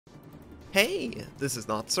Hey, this is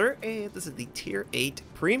Notser, and this is the Tier 8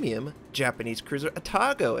 Premium Japanese cruiser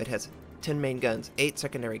Atago. It has 10 main guns, 8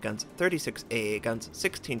 secondary guns, 36 AA guns,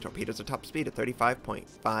 16 torpedoes, a top speed of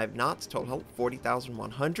 35.5 knots, total hull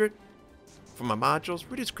 40,100. For my modules,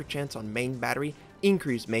 reduce crit chance on main battery,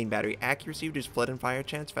 increase main battery accuracy, reduce flood and fire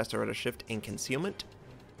chance, faster rudder shift, and concealment.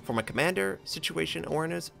 For my commander, situation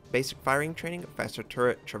awareness, basic firing training, faster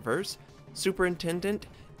turret traverse, superintendent,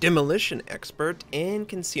 demolition expert, and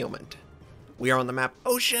concealment. We are on the map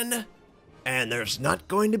Ocean, and there's not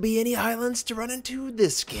going to be any islands to run into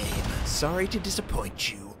this game. Sorry to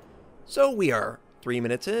disappoint you. So we are 3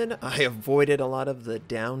 minutes in. I avoided a lot of the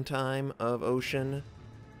downtime of Ocean.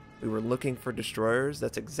 We were looking for destroyers.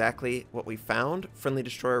 That's exactly what we found. Friendly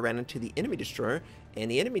destroyer ran into the enemy destroyer,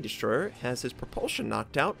 and the enemy destroyer has his propulsion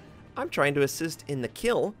knocked out. I'm trying to assist in the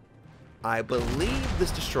kill. I believe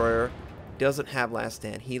this destroyer doesn't have last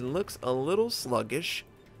stand. He looks a little sluggish.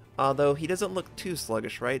 Although he doesn't look too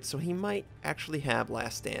sluggish, right? So he might actually have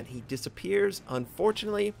last stand. He disappears,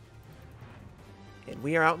 unfortunately. And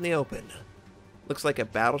we are out in the open. Looks like a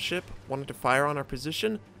battleship wanted to fire on our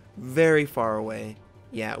position. Very far away.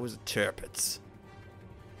 Yeah, it was turrets.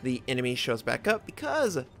 The enemy shows back up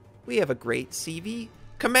because we have a great CV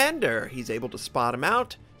commander. He's able to spot him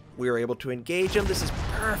out. We are able to engage him. This is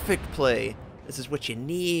perfect play. This is what you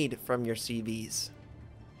need from your CVs.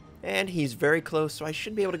 And he's very close, so I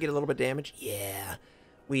should be able to get a little bit of damage. Yeah.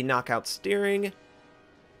 We knock out steering.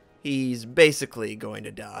 He's basically going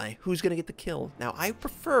to die. Who's going to get the kill? Now, I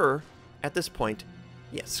prefer, at this point,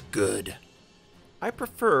 yes, good. I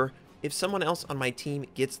prefer if someone else on my team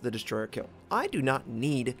gets the destroyer kill. I do not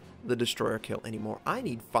need the destroyer kill anymore. I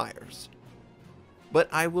need fires. But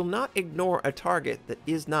I will not ignore a target that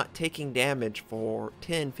is not taking damage for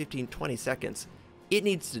 10, 15, 20 seconds. It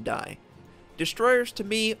needs to die. Destroyers, to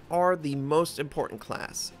me, are the most important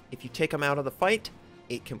class. If you take them out of the fight,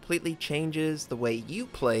 it completely changes the way you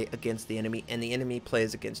play against the enemy, and the enemy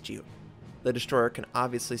plays against you. The destroyer can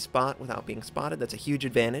obviously spot without being spotted. That's a huge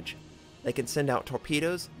advantage. They can send out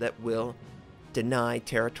torpedoes that will deny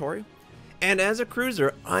territory. And as a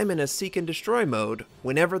cruiser, I'm in a seek and destroy mode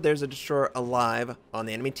whenever there's a destroyer alive on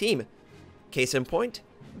the enemy team. Case in point,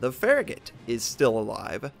 the Farragut is still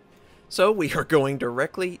alive. So we are going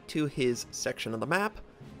directly to his section of the map,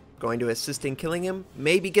 going to assist in killing him,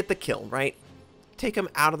 maybe get the kill, right? Take him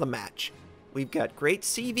out of the match. We've got great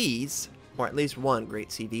CVs, or at least one great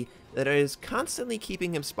CV, that is constantly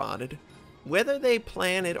keeping him spotted. Whether they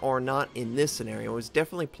plan it or not in this scenario is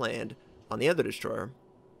definitely planned on the other destroyer.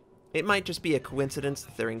 It might just be a coincidence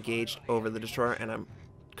that they're engaged over the destroyer, and I'm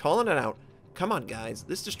calling it out. Come on, guys.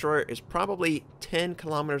 This destroyer is probably 10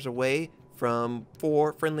 kilometers away from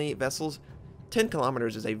 4 friendly vessels. 10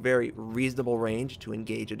 kilometers is a very reasonable range to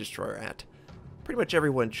engage a destroyer at. Pretty much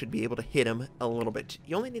everyone should be able to hit him a little bit.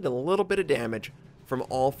 You only need a little bit of damage from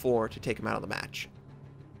all 4 to take him out of the match.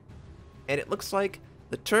 And it looks like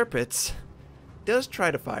the Tirpitz does try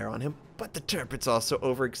to fire on him, but the Tirpitz also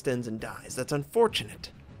overextends and dies. That's unfortunate.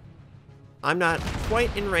 I'm not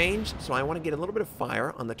quite in range, so I want to get a little bit of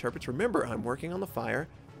fire on the Tirpitz. Remember, I'm working on the fire,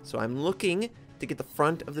 so I'm looking to get the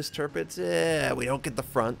front of this Tirpitz. We don't get the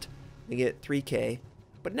front. We get 3K.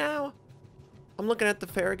 But now, I'm looking at the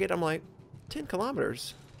Farragut. I'm like, 10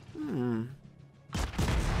 kilometers.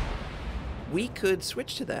 We could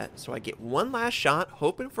switch to that. So I get one last shot,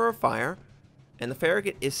 hoping for a fire. And the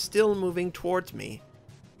Farragut is still moving towards me.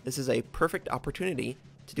 This is a perfect opportunity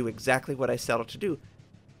to do exactly what I set out to do.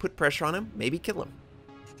 Put pressure on him, maybe kill him.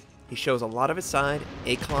 He shows a lot of his side,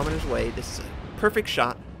 8 kilometers away. This is a perfect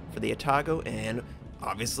shot for the Atago, and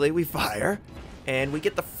obviously we fire, and we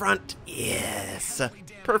get the front. Yes,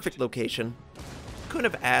 perfect location.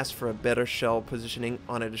 Couldn't have asked for a better shell positioning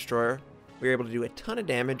on a destroyer. We were able to do a ton of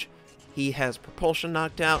damage. He has propulsion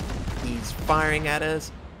knocked out. He's firing at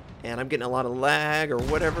us, and I'm getting a lot of lag or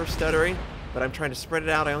whatever, stuttering, but I'm trying to spread it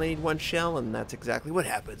out. I only need 1 shell, and that's exactly what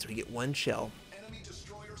happens. We get 1 shell.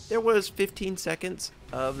 There was 15 seconds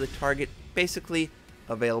of the target basically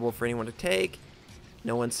available for anyone to take.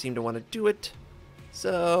 No one seemed to want to do it,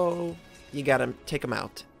 so you gotta take him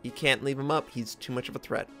out. You can't leave him up, he's too much of a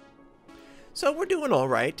threat. So we're doing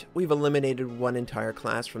alright. We've eliminated 1 entire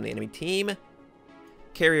class from the enemy team.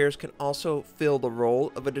 Carriers can also fill the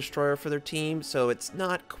role of a destroyer for their team, so it's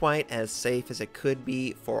not quite as safe as it could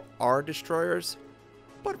be for our destroyers.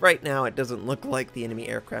 But right now it doesn't look like the enemy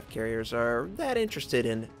aircraft carriers are that interested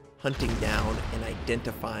in hunting down and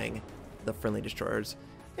identifying the friendly destroyers.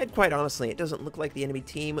 And quite honestly, it doesn't look like the enemy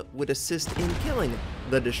team would assist in killing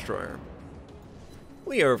the destroyer.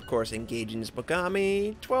 We are, of course, engaging this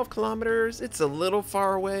Mogami. 12 kilometers. It's a little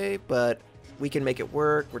far away, but We can make it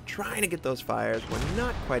work. We're trying to get those fires. We're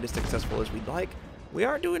not quite as successful as we'd like. We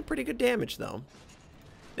are doing pretty good damage, though.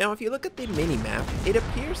 Now, if you look at the mini-map, it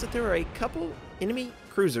appears that there are a couple enemy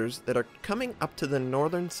cruisers that are coming up to the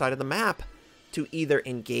northern side of the map to either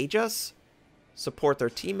engage us, support their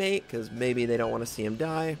teammate, because maybe they don't want to see him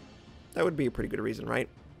die. That would be a pretty good reason, right?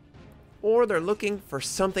 Or they're looking for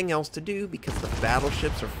something else to do because the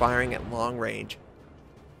battleships are firing at long range.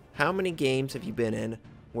 How many games have you been in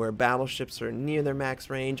where battleships are near their max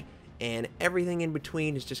range and everything in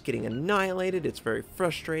between is just getting annihilated? It's very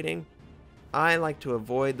frustrating. I like to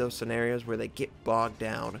avoid those scenarios where they get bogged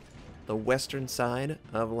down. The western side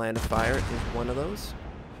of Land of Fire is one of those.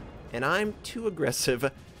 And I'm too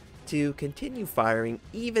aggressive to continue firing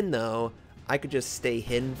even though I could just stay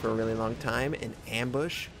hidden for a really long time and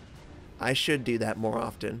ambush. I should do that more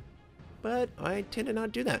often, but I tend to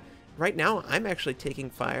not do that. Right now, I'm actually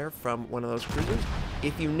taking fire from one of those cruisers.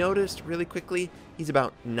 If you noticed really quickly, he's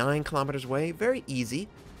about 9 kilometers away. Very easy.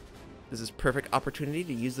 This is perfect opportunity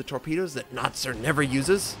to use the torpedoes that Notser never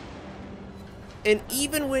uses. And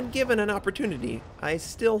even when given an opportunity, I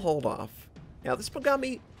still hold off. Now, this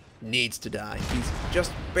Mogami needs to die. He's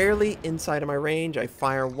just barely inside of my range. I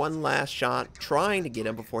fire one last shot, trying to get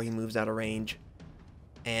him before he moves out of range.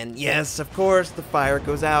 And yes, of course, the fire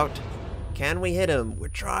goes out. Can we hit him? We're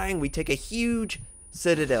trying. We take a huge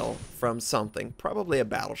citadel from something, probably a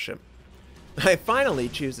battleship. I finally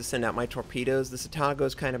choose to send out my torpedoes. This Atago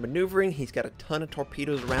is kind of maneuvering. He's got a ton of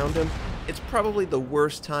torpedoes around him. It's probably the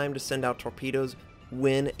worst time to send out torpedoes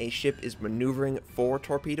when a ship is maneuvering for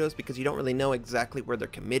torpedoes because you don't really know exactly where they're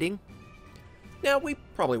committing. Now, we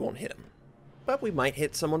probably won't hit him, but we might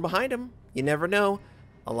hit someone behind him. You never know.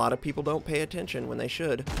 A lot of people don't pay attention when they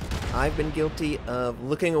should. I've been guilty of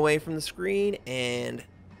looking away from the screen, and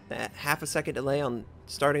that half a second delay on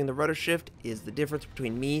starting the rudder shift is the difference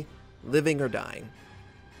between me living or dying.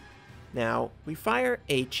 Now, we fire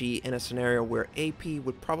HE in a scenario where AP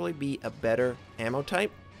would probably be a better ammo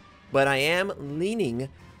type, but I am leaning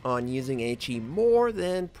on using HE more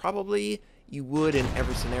than probably you would in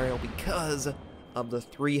every scenario because of the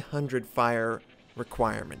 300 fire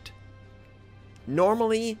requirement.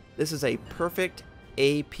 Normally, this is a perfect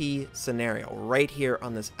AP scenario right here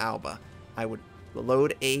on this Alba. I would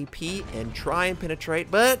load AP and try and penetrate,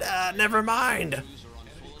 but never mind.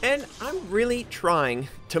 And I'm really trying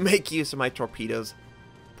to make use of my torpedoes.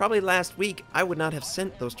 Probably last week, I would not have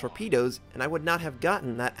sent those torpedoes, and I would not have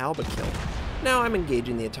gotten that Alba kill. Now I'm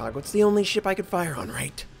engaging the Atago. It's the only ship I could fire on,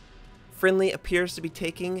 right? Friendly appears to be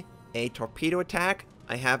taking a torpedo attack.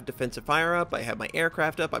 I have defensive fire up. I have my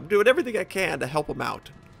aircraft up. I'm doing everything I can to help him out.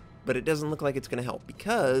 But it doesn't look like it's going to help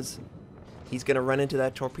because he's going to run into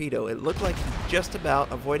that torpedo. It looked like he just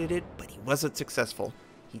about avoided it, but he wasn't successful.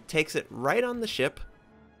 He takes it right on the ship.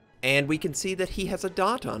 And we can see that he has a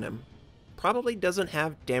dot on him. Probably doesn't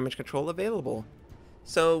have damage control available.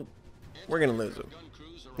 So, we're going to lose him.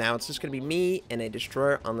 Now it's just going to be me and a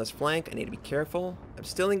destroyer on this flank. I need to be careful. I'm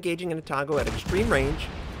still engaging an Atago at extreme range.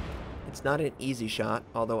 It's not an easy shot,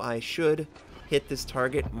 although I should hit this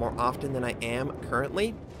target more often than I am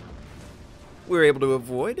currently. We're able to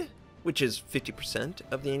avoid, which is 50%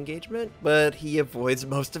 of the engagement, but he avoids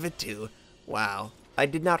most of it too. Wow. I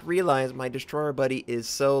did not realize my destroyer buddy is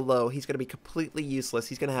so low. He's going to be completely useless.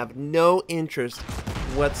 He's going to have no interest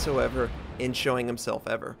whatsoever in showing himself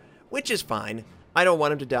ever, which is fine. I don't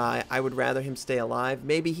want him to die. I would rather him stay alive.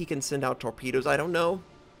 Maybe he can send out torpedoes. I don't know.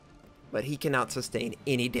 But he cannot sustain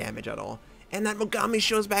any damage at all. And that Mogami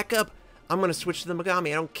shows back up. I'm going to switch to the Mogami.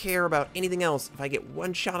 I don't care about anything else if I get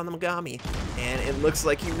one shot on the Mogami. And it looks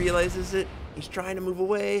like he realizes it. He's trying to move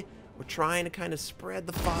away. We're trying to kind of spread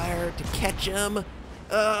the fire to catch him.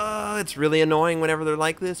 It's really annoying whenever they're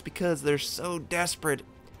like this because they're so desperate.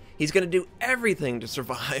 He's going to do everything to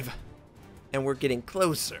survive. And we're getting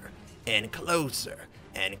closer and closer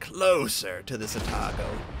and closer to this Atago.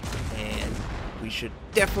 And we should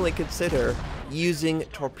definitely consider using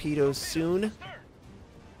torpedoes soon.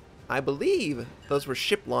 I believe those were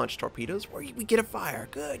ship-launched torpedoes where we get a fire.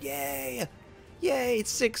 Good, yay! Yay,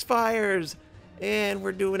 6 fires! And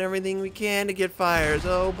we're doing everything we can to get fires.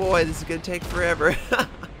 Oh boy, this is going to take forever.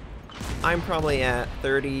 I'm probably at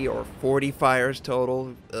 30 or 40 fires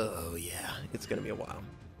total. Oh yeah, it's going to be a while.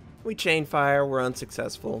 We chain fire, we're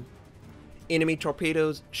unsuccessful. Enemy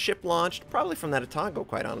torpedoes, ship-launched, probably from that Atago,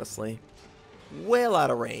 quite honestly. Well out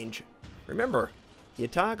of range. Remember, the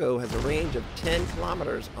Atago has a range of 10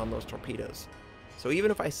 kilometers on those torpedoes. So even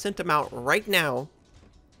if I sent them out right now,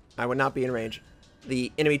 I would not be in range.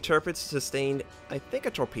 The enemy turret sustained, I think,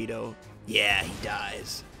 a torpedo. Yeah, he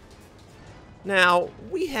dies. Now,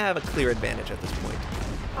 we have a clear advantage at this point.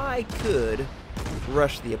 I could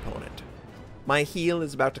rush the opponent. My heal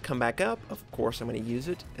is about to come back up. Of course, I'm going to use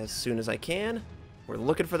it as soon as I can. We're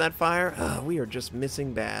looking for that fire. We are just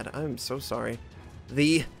missing bad. I'm so sorry.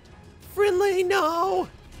 The friendly, no!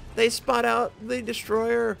 They spot out the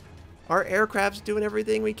destroyer. Our aircraft's doing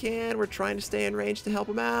everything we can. We're trying to stay in range to help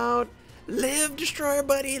them out. Live, destroyer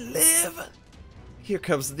buddy, live! Here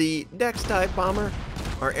comes the next dive bomber.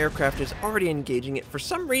 Our aircraft is already engaging it. For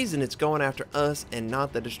some reason, it's going after us and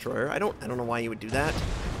not the destroyer. I don't know why you would do that.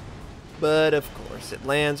 But of course, it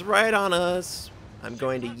lands right on us. I'm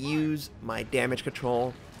going to use my damage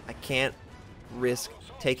control. I can't risk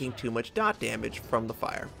taking too much dot damage from the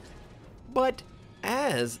fire. But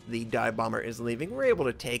as the dive bomber is leaving, we're able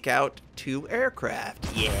to take out 2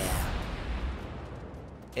 aircraft. Yeah!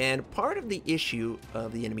 And part of the issue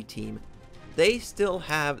of the enemy team, they still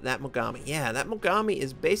have that Mogami. Yeah, that Mogami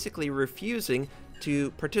is basically refusing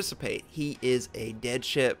to participate. He is a dead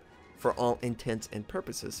ship for all intents and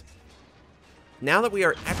purposes. Now that we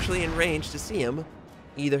are actually in range to see him,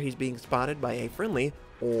 either he's being spotted by a friendly,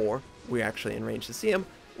 or we're actually in range to see him,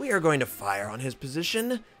 we are going to fire on his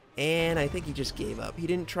position, and I think he just gave up. He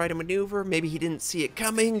didn't try to maneuver, maybe he didn't see it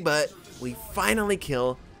coming, but we finally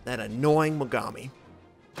kill that annoying Mogami.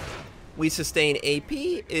 We sustain AP.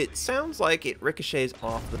 It sounds like it ricochets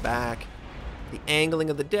off the back. The angling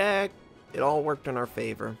of the deck, it all worked in our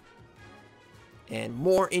favor. And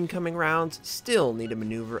more incoming rounds, still need to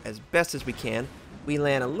maneuver as best as we can. We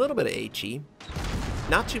land a little bit of HE.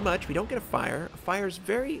 Not too much, we don't get a fire. A fire is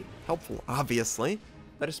very helpful, obviously,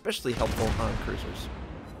 but especially helpful on cruisers.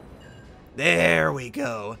 There we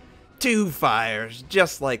go. 2 fires,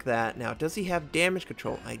 just like that. Now, does he have damage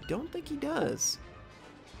control? I don't think he does.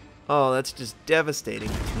 Oh, that's just devastating.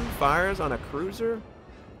 2 fires on a cruiser?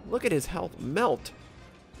 Look at his health melt.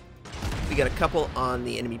 We got a couple on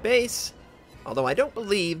the enemy base, although I don't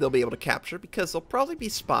believe they'll be able to capture because they'll probably be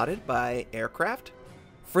spotted by aircraft.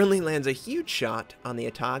 Friendly lands a huge shot on the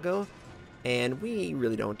Atago, and we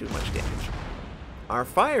really don't do much damage. Our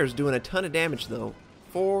fire's doing a ton of damage though.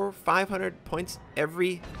 500 points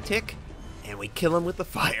every tick, and we kill him with the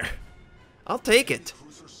fire. I'll take it.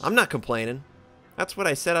 I'm not complaining. That's what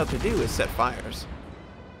I set out to do, is set fires.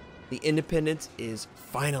 The Independence is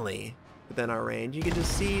finally within our range. You can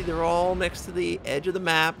just see they're all next to the edge of the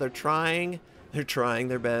map. They're trying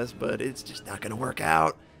their best, but it's just not going to work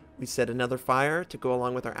out. We set another fire to go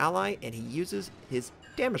along with our ally, and he uses his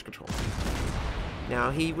damage control.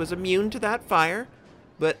 Now, he was immune to that fire,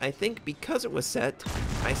 but I think because it was set,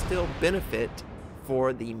 I still benefit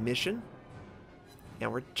for the mission.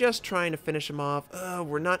 Now, we're just trying to finish him off.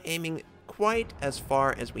 We're not aiming quite as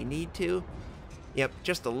far as we need to. Yep,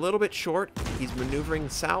 just a little bit short. He's maneuvering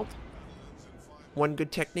south. One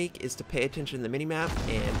good technique is to pay attention to the minimap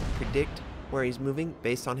and predict where he's moving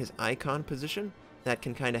based on his icon position. That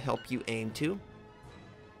can kind of help you aim too.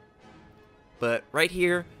 But right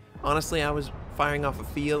here, honestly, I was firing off a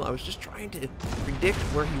feel. I was just trying to predict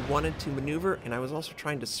where he wanted to maneuver, and I was also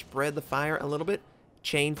trying to spread the fire a little bit,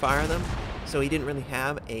 chain fire them, so he didn't really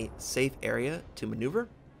have a safe area to maneuver.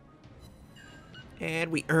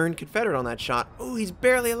 And we earned Confederate on that shot. Oh, he's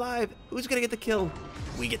barely alive. Who's gonna get the kill?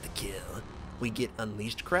 We get the kill. We get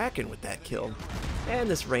Unleashed Kraken with that kill. And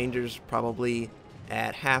this Ranger's probably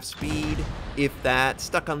at half speed, if that,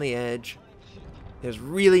 stuck on the edge. There's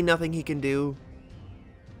really nothing he can do.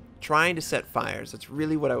 Trying to set fires. That's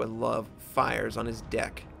really what I would love. Fires on his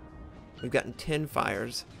deck. We've gotten 10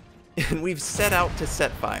 fires. And we've set out to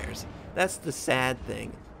set fires. That's the sad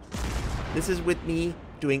thing. This is with me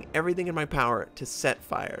doing everything in my power to set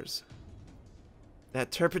fires.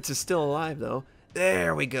 That Tirpitz is still alive, though.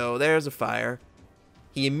 There we go. There's a fire.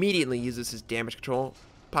 He immediately uses his damage control.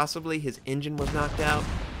 Possibly his engine was knocked out.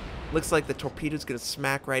 Looks like the torpedo's going to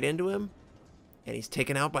smack right into him. And he's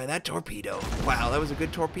taken out by that torpedo. Wow, that was a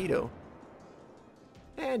good torpedo.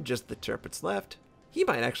 And just the Tirpitz left. He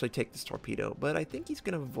might actually take this torpedo, but I think he's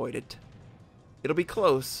going to avoid it. It'll be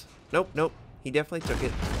close. Nope, nope. He definitely took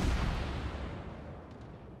it.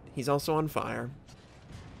 He's also on fire.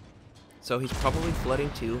 So he's probably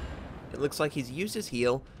flooding too. It looks like he's used his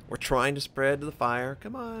heal. We're trying to spread the fire.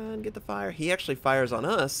 Come on, get the fire. He actually fires on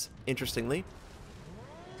us, interestingly.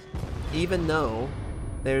 Even though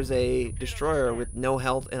there's a destroyer with no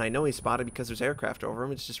health, and I know he's spotted because there's aircraft over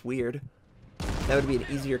him. It's just weird. That would be an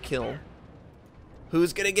easier kill.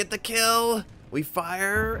 Who's gonna get the kill? We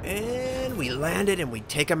fire, and we land it, and we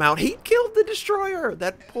take him out. He killed the destroyer!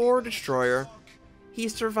 That poor destroyer. He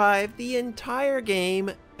survived the entire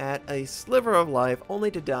game at a sliver of life, only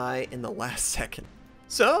to die in the last second.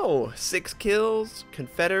 So, 6 kills,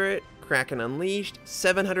 Confederate, Kraken Unleashed,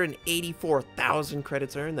 784,000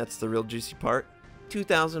 credits earned, that's the real juicy part,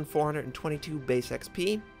 2,422 base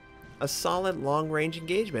XP, a solid long-range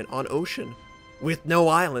engagement on Ocean, with no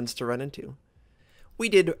islands to run into. We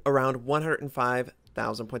did around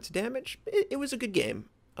 105,000 points of damage. It was a good game.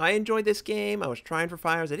 I enjoyed this game. I was trying for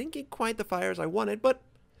fires. I didn't get quite the fires I wanted, but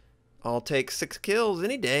I'll take 6 kills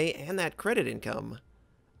any day and that credit income.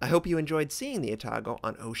 I hope you enjoyed seeing the Atago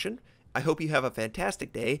on Ocean. I hope you have a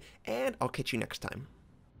fantastic day, and I'll catch you next time.